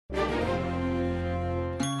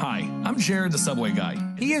Hi, I'm Jared, the Subway guy.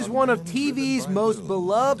 He is one of TV's most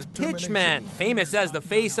beloved pitchmen, famous as the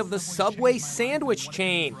face of the Subway sandwich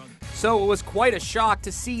chain. So it was quite a shock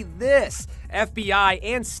to see this. FBI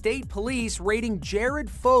and state police raiding Jared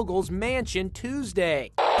Fogle's mansion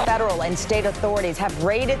Tuesday. Federal and state authorities have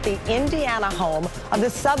raided the Indiana home of the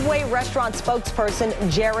Subway restaurant spokesperson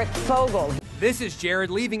Jared Fogle. This is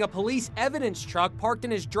Jared leaving a police evidence truck parked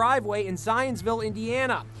in his driveway in Zionsville,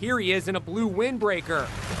 Indiana. Here he is in a blue windbreaker.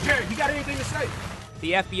 Jared, you got anything to say?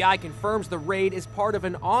 The FBI confirms the raid is part of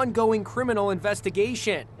an ongoing criminal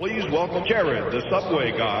investigation. Please welcome Jared, the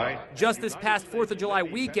Subway guy. Just this past 4th of July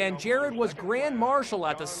weekend, Jared was Grand Marshal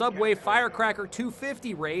at the Subway Firecracker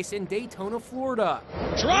 250 race in Daytona, Florida.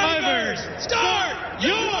 Drivers, start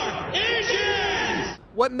your engines!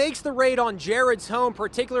 What makes the raid on Jared's home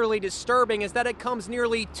particularly disturbing is that it comes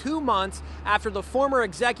nearly 2 months after the former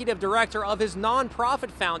executive director of his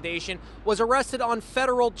nonprofit foundation was arrested on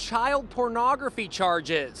federal child pornography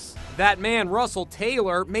charges. That man, Russell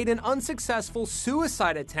Taylor, made an unsuccessful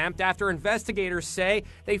suicide attempt after investigators say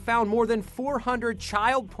they found more than 400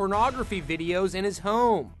 child pornography videos in his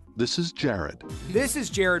home. This is Jared. This is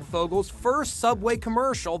Jared Fogle's first Subway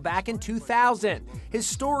commercial back in 2000. His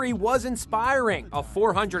story was inspiring. A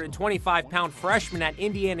 425-pound freshman at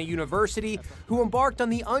Indiana University who embarked on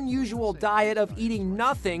the unusual diet of eating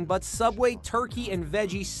nothing but Subway turkey and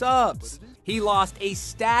veggie subs. He lost a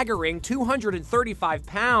staggering 235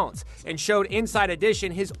 pounds and showed Inside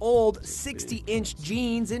Edition his old 60-inch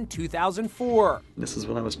jeans in 2004. This is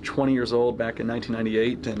when I was 20 years old back in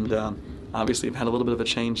 1998, and obviously I've had a little bit of a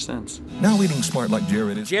change since. Now eating smart like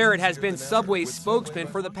Jared is. Jared has been Subway's spokesman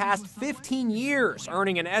for the past 15 years,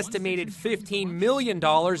 earning an estimated $15 million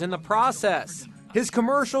in the process. His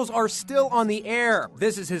commercials are still on the air.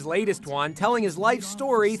 This is his latest one, telling his life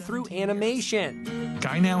story through animation.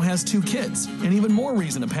 Guy now has 2 kids, and even more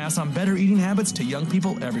reason to pass on better eating habits to young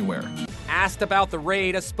people everywhere. Asked about the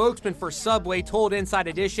raid, a spokesman for Subway told Inside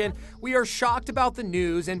Edition, "We are shocked about the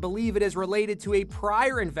news and believe it is related to a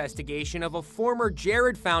prior investigation of a former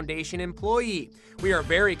Jared Foundation employee. We are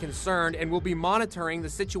very concerned and will be monitoring the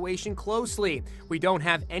situation closely. We don't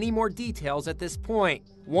have any more details at this point."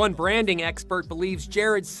 One branding expert believes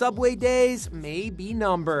Jared's Subway days may be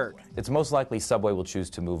numbered. It's most likely Subway will choose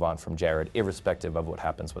to move on from Jared, irrespective of what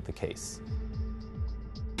happens with the case.